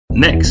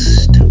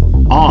Next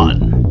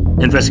on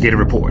Investigative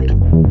Report.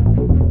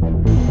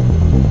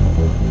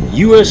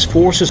 U.S.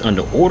 forces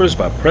under orders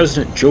by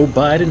President Joe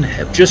Biden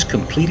have just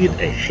completed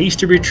a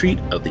hasty retreat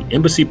of the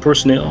embassy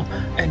personnel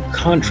and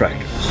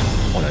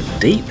contractors on a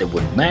date that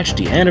would match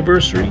the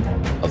anniversary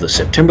of the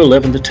September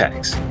 11th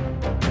attacks.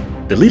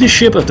 The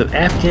leadership of the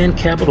Afghan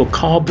capital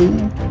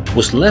Kabul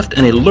was left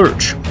in a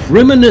lurch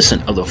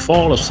reminiscent of the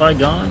fall of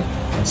Saigon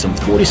some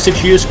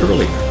 46 years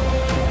earlier.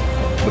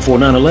 Before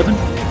 9/11,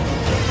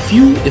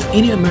 few, if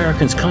any,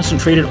 Americans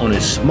concentrated on a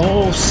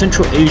small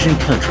Central Asian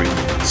country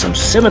some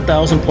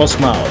 7,000 plus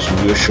miles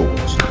from U.S.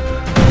 shores.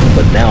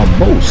 But now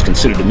most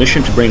consider the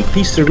mission to bring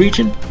peace to the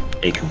region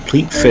a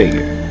complete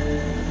failure.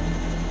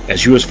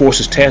 As U.S.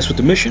 forces tasked with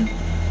the mission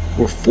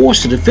were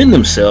forced to defend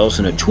themselves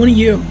in a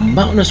 20-year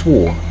mountainous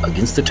war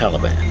against the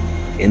Taliban.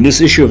 In this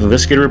issue of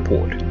Investigative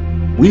Report,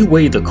 we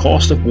weigh the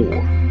cost of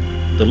war,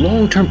 the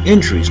long-term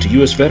injuries to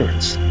U.S.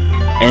 veterans,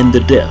 and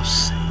the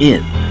deaths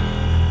in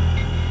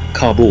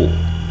Kabul,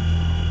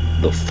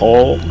 the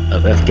fall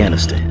of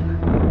Afghanistan.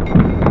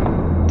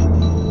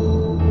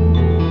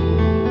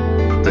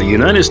 The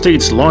United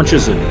States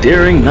launches a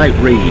daring night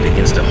raid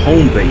against the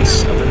home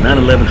base of the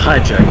 9/11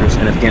 hijackers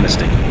in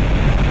Afghanistan.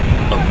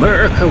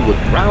 America would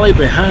rally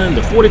behind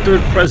the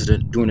 43rd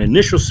president during the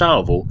initial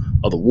salvo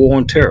of the War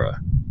on Terror.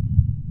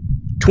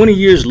 20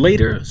 years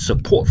later,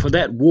 support for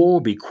that war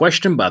will be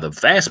questioned by the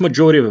vast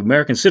majority of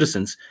American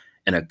citizens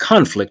in a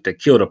conflict that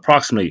killed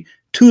approximately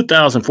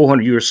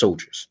 2,400 U.S.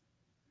 soldiers.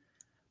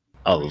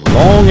 A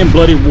long and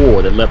bloody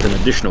war that left an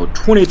additional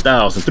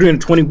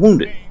 20,320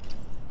 wounded.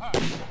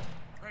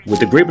 With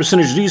the great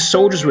percentage of these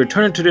soldiers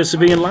returning to their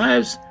civilian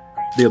lives,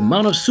 the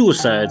amount of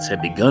suicides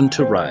had begun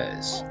to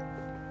rise.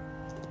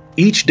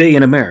 Each day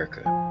in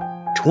America,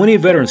 20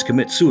 veterans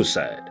commit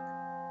suicide.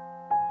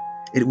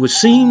 It would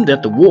seem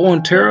that the War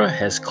on Terror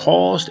has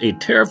caused a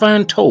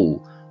terrifying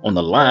toll on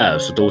the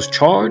lives of those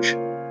charged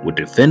with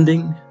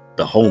defending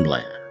the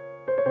homeland.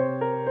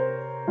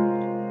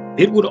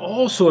 It would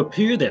also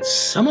appear that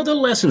some of the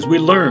lessons we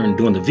learned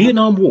during the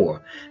Vietnam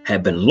War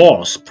had been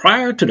lost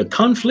prior to the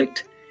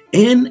conflict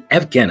in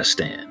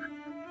Afghanistan.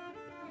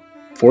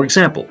 For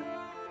example,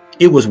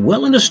 it was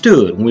well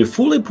understood when we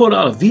fully pulled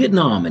out of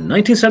Vietnam in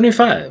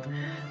 1975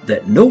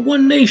 that no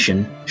one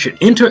nation should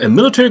enter a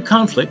military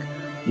conflict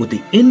with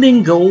the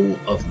ending goal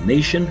of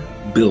nation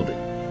building.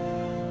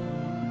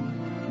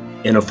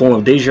 In a form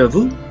of deja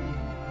vu,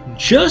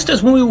 just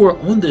as when we were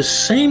on this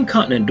same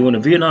continent during the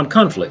Vietnam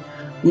conflict,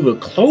 we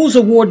would close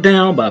the war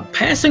down by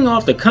passing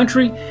off the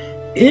country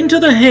into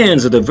the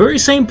hands of the very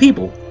same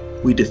people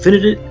we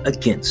defended it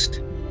against.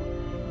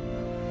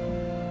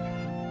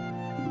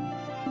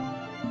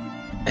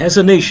 As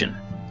a nation,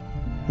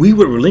 we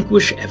would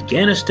relinquish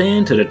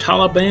Afghanistan to the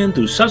Taliban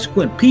through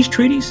subsequent peace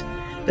treaties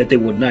that they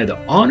would neither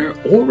honor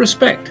or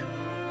respect.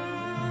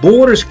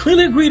 Borders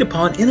clearly agreed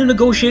upon in the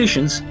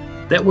negotiations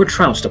that were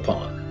trounced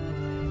upon.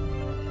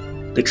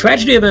 The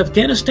tragedy of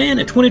Afghanistan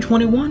in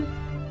 2021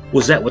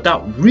 was that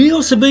without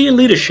real civilian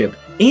leadership,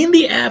 in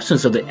the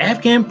absence of the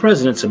Afghan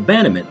president's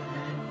abandonment,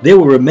 there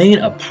will remain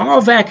a power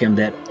vacuum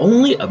that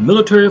only a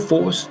military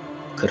force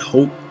could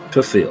hope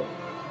to fill.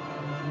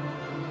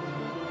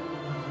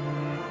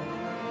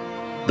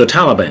 The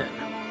Taliban,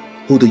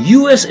 who the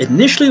U.S.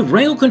 initially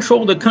wrangled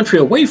control of the country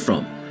away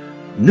from,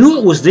 knew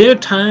it was their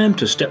time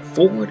to step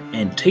forward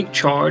and take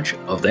charge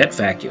of that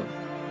vacuum.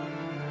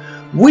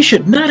 We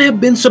should not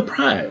have been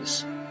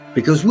surprised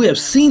because we have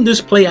seen this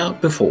play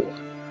out before.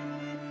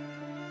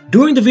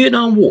 During the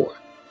Vietnam War,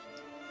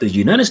 the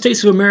United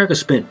States of America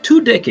spent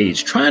 2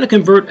 decades trying to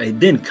convert a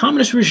then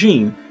communist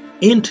regime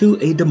into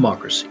a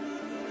democracy.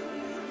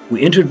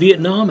 We entered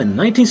Vietnam in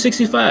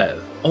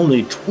 1965,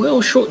 only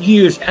 12 short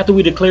years after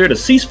we declared a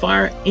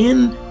ceasefire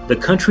in the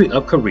country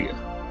of Korea.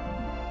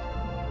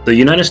 The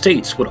United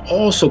States would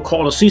also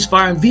call a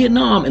ceasefire in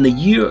Vietnam in the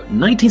year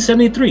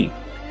 1973,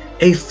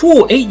 a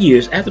full 8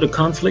 years after the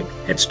conflict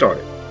had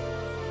started.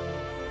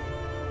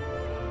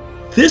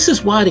 This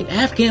is why the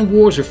Afghan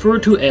War is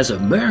referred to as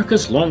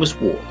America's longest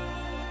war,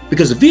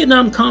 because the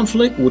Vietnam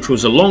conflict, which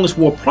was the longest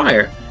war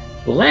prior,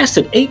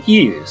 lasted 8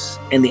 years,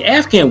 and the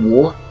Afghan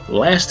War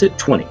lasted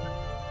 20.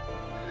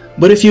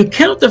 But if you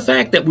count the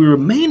fact that we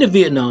remained in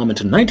Vietnam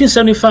until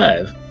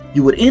 1975,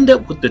 you would end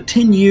up with the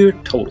 10-year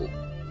total.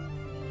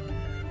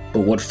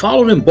 But what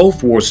followed in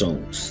both war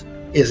zones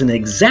is an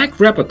exact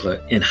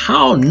replica in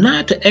how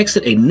not to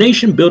exit a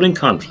nation-building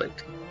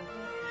conflict.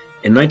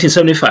 In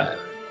 1975,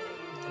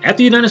 after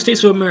the United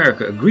States of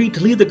America agreed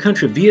to leave the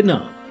country of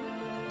Vietnam,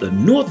 the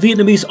North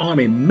Vietnamese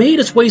army made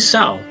its way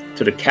south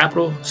to the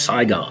capital,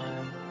 Saigon.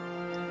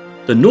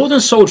 The northern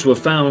soldiers were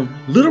found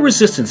little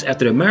resistance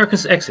after the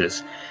Americans'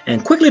 exodus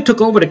and quickly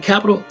took over the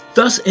capital,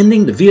 thus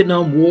ending the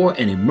Vietnam War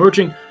and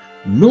emerging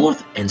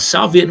North and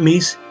South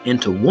Vietnamese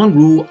into one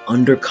rule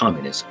under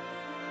communism.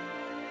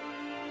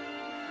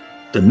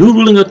 The new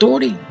ruling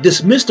authority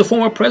dismissed the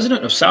former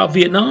president of South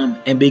Vietnam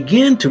and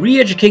began to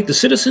re-educate the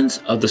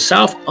citizens of the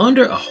South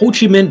under a Ho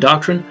Chi Minh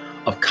doctrine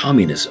of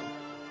communism.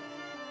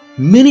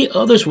 Many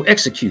others were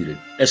executed,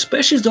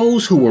 especially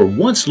those who were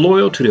once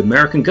loyal to the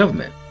American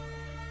government.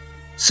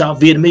 South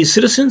Vietnamese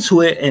citizens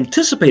who had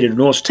anticipated the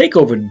North's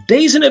takeover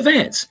days in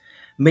advance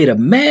made a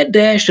mad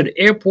dash to the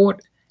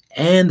airport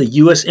and the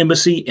U.S.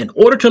 Embassy in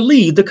order to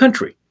leave the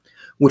country,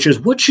 which is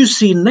what you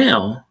see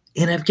now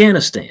in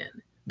Afghanistan.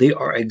 They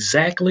are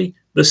exactly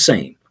the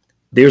same.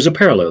 There's a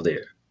parallel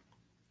there.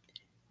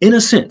 In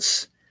a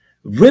sense,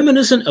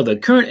 reminiscent of the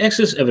current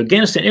exodus of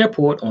Afghanistan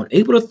airport on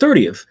April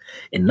 30th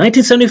in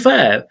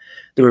 1975,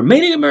 the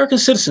remaining American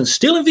citizens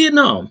still in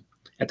Vietnam,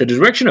 at the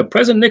direction of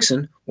President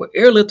Nixon, were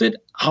airlifted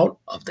out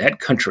of that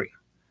country.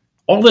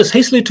 All this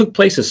hastily took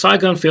place as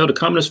Saigon fell to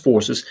communist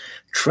forces,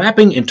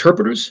 trapping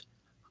interpreters,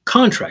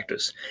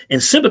 contractors,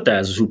 and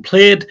sympathizers who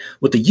pled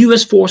with the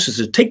U.S. forces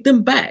to take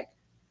them back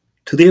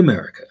to the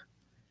America.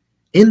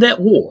 In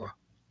that war,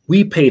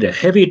 we paid a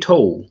heavy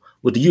toll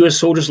with the U.S.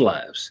 soldiers'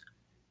 lives.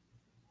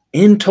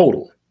 In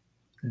total,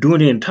 during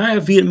the entire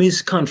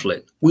Vietnamese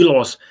conflict, we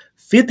lost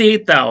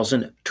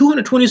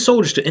 58,220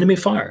 soldiers to enemy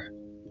fire.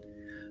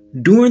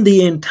 During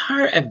the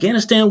entire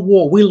Afghanistan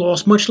war, we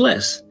lost much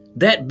less,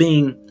 that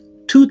being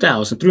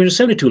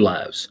 2,372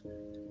 lives.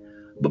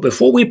 But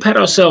before we pat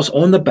ourselves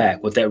on the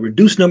back with that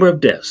reduced number of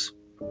deaths,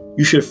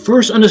 you should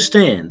first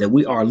understand that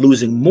we are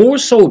losing more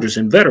soldiers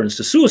and veterans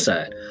to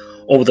suicide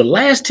over the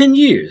last 10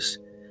 years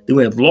than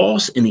we have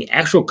lost in the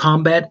actual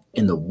combat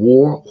in the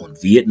war on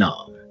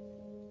Vietnam.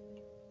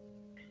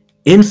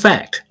 In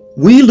fact,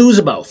 we lose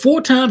about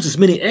 4 times as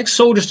many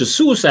ex-soldiers to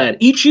suicide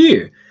each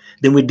year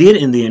than we did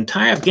in the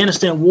entire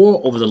Afghanistan war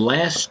over the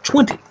last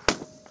 20.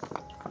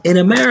 In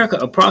America,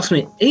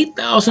 approximately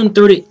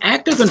 8,030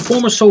 active and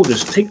former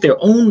soldiers take their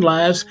own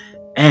lives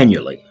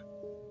annually.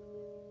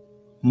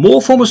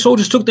 More former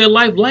soldiers took their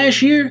life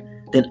last year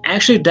than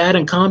actually died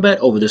in combat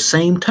over the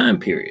same time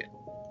period.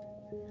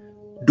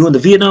 During the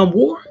Vietnam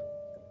War,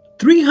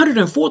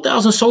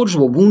 304,000 soldiers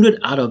were wounded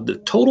out of the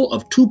total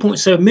of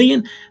 2.7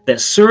 million that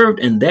served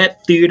in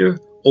that theater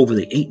over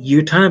the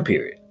 8-year time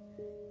period.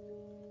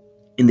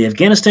 In the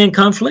Afghanistan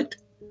conflict,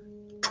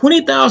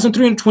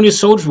 20,320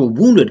 soldiers were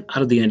wounded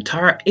out of the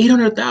entire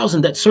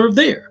 800,000 that served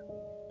there.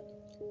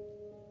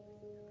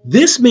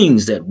 This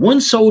means that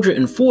 1 soldier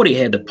in 40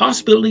 had the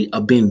possibility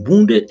of being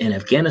wounded in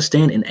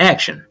Afghanistan in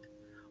action,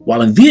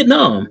 while in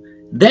Vietnam,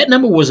 that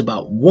number was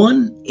about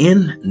 1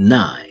 in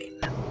 9.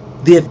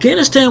 The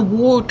Afghanistan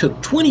war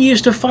took 20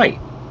 years to fight,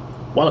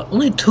 while it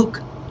only took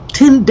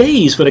 10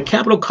 days for the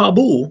capital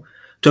Kabul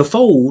to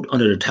fold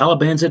under the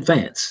Taliban's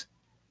advance.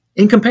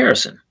 In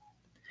comparison,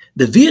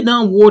 the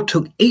Vietnam War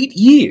took 8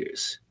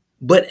 years,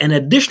 but an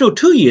additional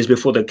 2 years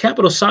before the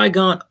capital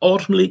Saigon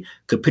ultimately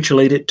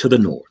capitulated to the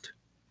North.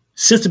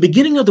 Since the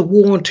beginning of the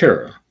War on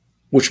Terror,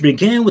 which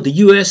began with the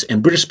U.S.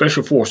 and British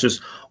Special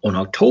Forces on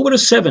October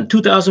 7,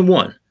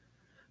 2001,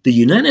 the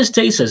United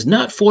States has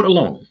not fought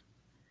alone.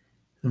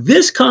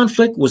 This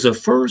conflict was the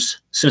first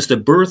since the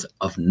birth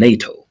of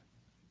NATO.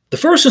 The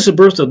first since the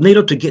birth of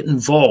NATO to get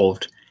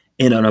involved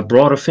in an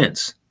abroad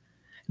offense.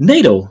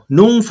 NATO,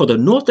 known for the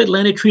North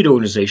Atlantic Treaty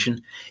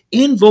Organization,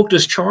 invoked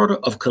its Charter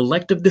of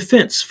Collective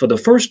Defense for the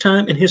first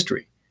time in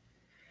history.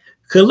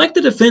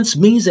 Collective defense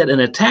means that an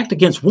attack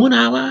against one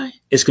ally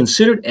is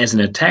considered as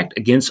an attack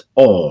against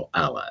all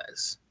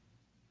allies.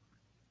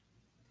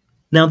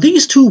 Now,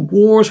 these 2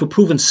 wars were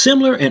proven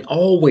similar in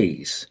all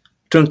ways,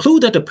 to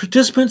include that the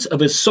participants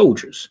of its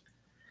soldiers,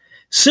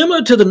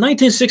 similar to the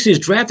 1960s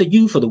drafted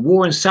youth for the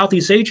war in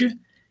Southeast Asia,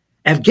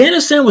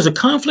 Afghanistan was a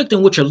conflict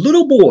in which a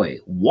little boy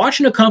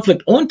watching a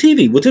conflict on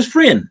TV with his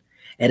friend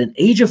at an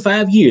age of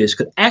 5 years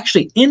could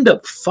actually end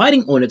up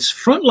fighting on its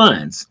front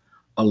lines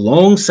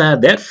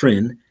alongside that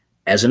friend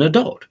as an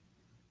adult.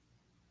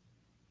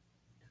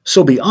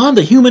 So beyond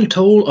the human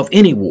toll of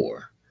any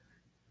war,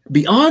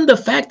 beyond the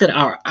fact that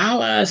our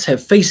allies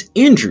have faced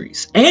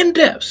injuries and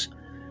deaths,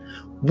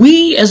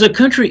 we as a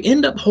country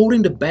end up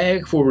holding the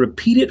bag for a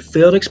repeated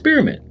failed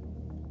experiment.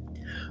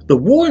 The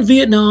war in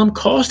Vietnam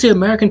cost the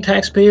American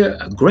taxpayer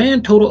a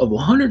grand total of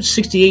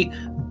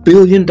 $168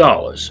 billion,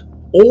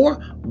 or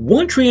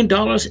 $1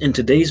 trillion in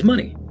today's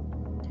money.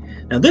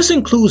 Now, this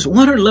includes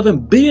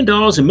 $111 billion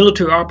in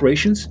military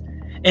operations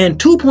and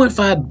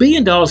 $2.5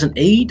 billion in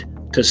aid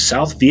to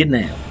South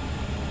Vietnam.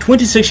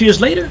 26 years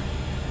later,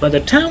 by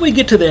the time we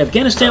get to the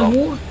Afghanistan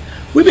war,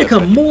 we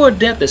become more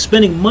adept at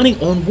spending money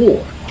on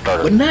war,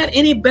 but not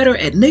any better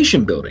at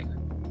nation building.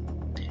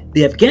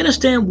 The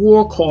Afghanistan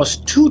war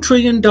cost $2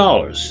 trillion,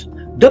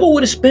 double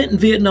what is spent in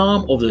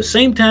Vietnam over the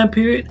same time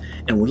period,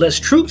 and with less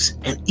troops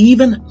and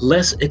even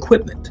less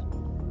equipment.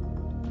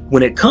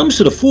 When it comes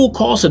to the full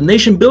cost of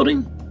nation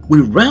building,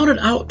 we round it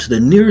out to the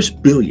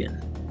nearest billion.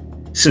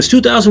 Since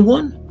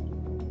 2001,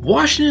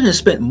 Washington has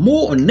spent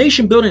more on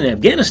nation building in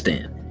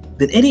Afghanistan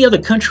than any other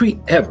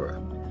country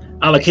ever,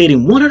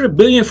 allocating $100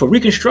 billion for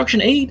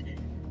reconstruction aid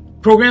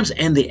programs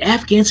and the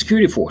Afghan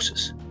security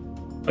forces.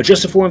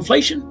 Adjusted for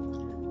inflation,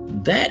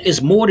 that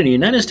is more than the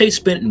United States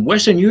spent in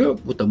Western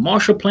Europe with the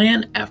Marshall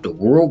Plan after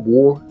World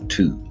War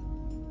II.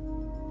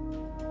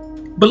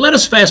 But let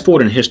us fast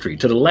forward in history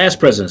to the last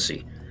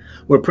presidency,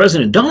 where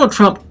President Donald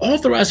Trump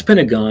authorized the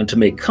Pentagon to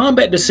make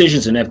combat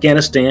decisions in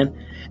Afghanistan,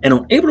 and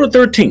on April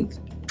 13th,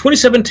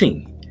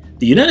 2017,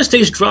 the United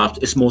States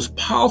dropped its most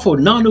powerful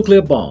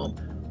non-nuclear bomb,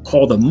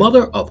 called the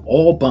mother of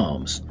all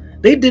bombs.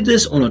 They did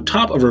this on the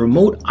top of a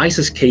remote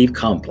ISIS cave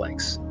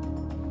complex.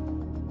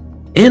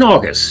 In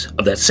August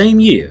of that same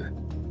year,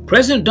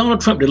 President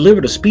Donald Trump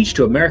delivered a speech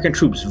to American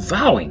troops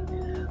vowing,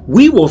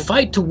 "We will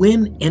fight to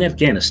win in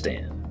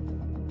Afghanistan."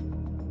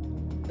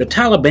 The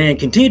Taliban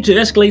continued to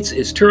escalate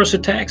its terrorist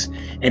attacks,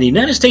 and the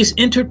United States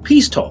entered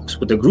peace talks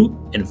with the group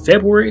in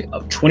February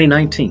of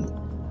 2019.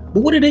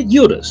 But what did it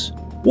yield us?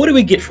 What did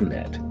we get from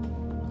that?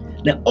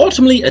 Now,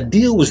 ultimately, a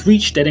deal was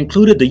reached that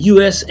included the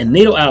U.S. and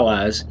NATO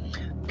allies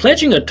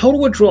pledging a total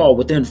withdrawal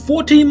within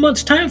 14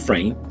 months time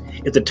frame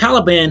if the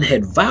Taliban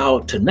had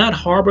vowed to not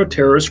harbor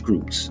terrorist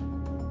groups.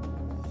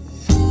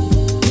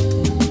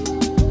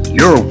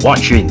 You're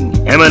watching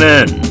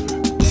MNN,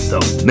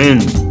 the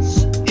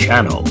Men's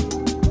Channel.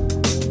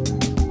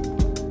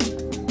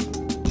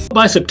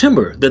 By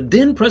September, the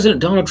then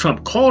President Donald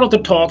Trump called off the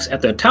talks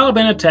after a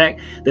Taliban attack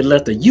that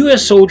left a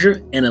U.S.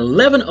 soldier and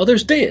 11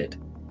 others dead.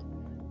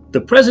 The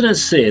president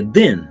said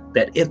then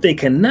that if they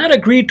cannot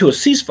agree to a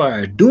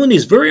ceasefire during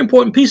these very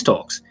important peace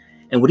talks,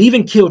 and would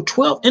even kill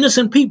 12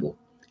 innocent people,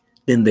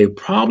 then they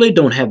probably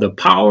don't have the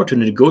power to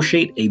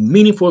negotiate a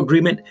meaningful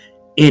agreement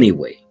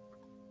anyway.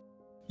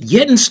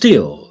 Yet and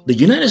still, the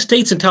United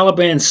States and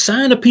Taliban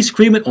signed a peace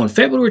agreement on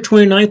February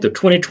 29th of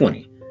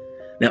 2020.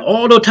 Now,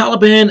 although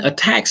Taliban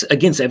attacks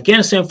against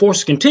Afghanistan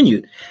forces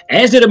continued,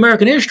 as did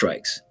American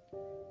airstrikes,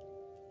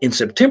 in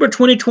September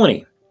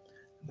 2020,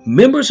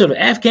 members of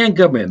the Afghan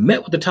government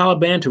met with the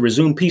Taliban to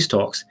resume peace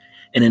talks,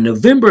 and in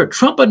November,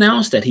 Trump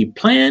announced that he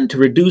planned to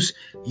reduce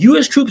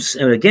U.S. troops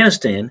in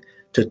Afghanistan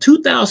to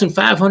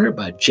 2,500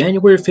 by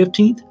January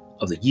 15th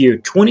of the year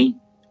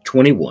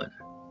 2021.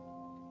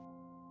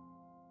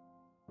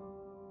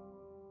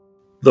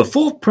 The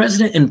fourth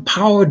president in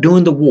power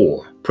during the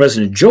war,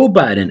 President Joe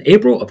Biden, in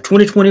April of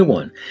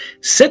 2021,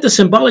 set the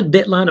symbolic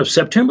deadline of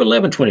September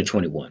 11,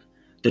 2021,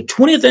 the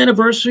 20th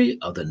anniversary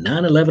of the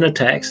 9/11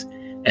 attacks,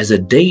 as a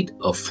date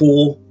of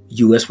full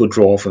U.S.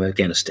 withdrawal from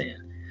Afghanistan,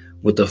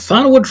 with the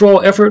final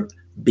withdrawal effort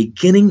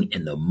beginning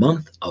in the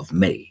month of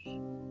May.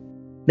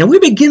 Now, we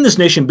begin this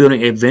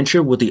nation-building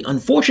adventure with the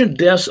unfortunate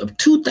deaths of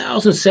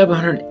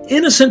 2,700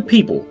 innocent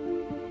people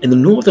in the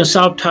North and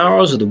South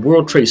Towers of the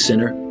World Trade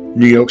Center,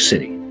 New York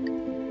City.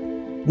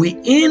 We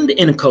end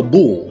in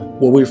Kabul,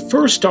 where we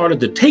first started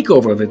the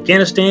takeover of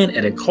Afghanistan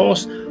at a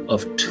cost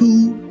of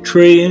 $2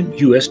 trillion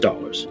US.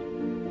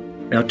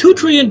 Now, $2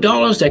 trillion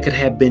that could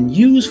have been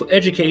used for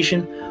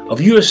education of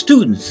U.S.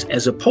 students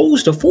as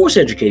opposed to forced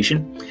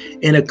education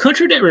in a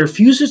country that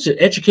refuses to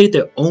educate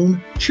their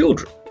own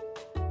children.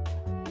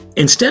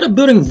 Instead of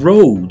building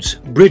roads,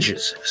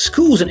 bridges,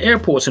 schools, and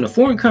airports in a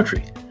foreign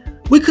country,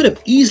 we could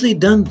have easily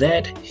done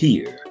that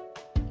here.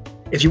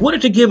 If you wanted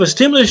to give a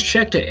stimulus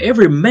check to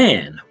every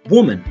man,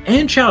 woman,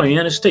 and child in the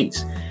United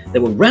States,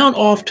 that would round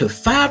off to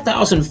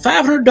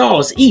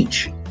 $5,500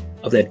 each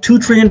of that $2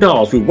 trillion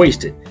we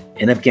wasted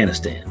in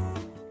Afghanistan.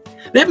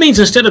 That means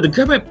instead of the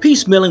government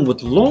piecemealing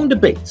with long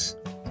debates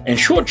and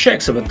short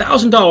checks of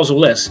 $1,000 or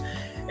less,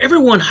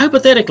 everyone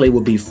hypothetically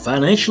would be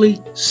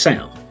financially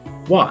sound.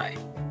 Why?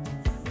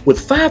 With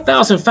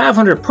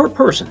 $5,500 per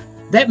person,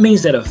 that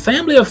means that a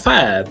family of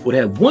 5 would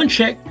have one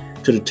check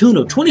to the tune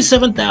of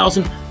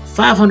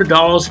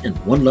 $27,500 in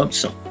one lump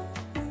sum.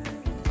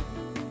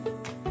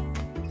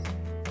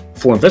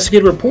 For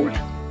Investigative Report,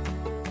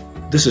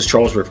 this is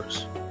Charles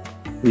Rivers.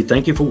 We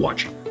thank you for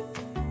watching.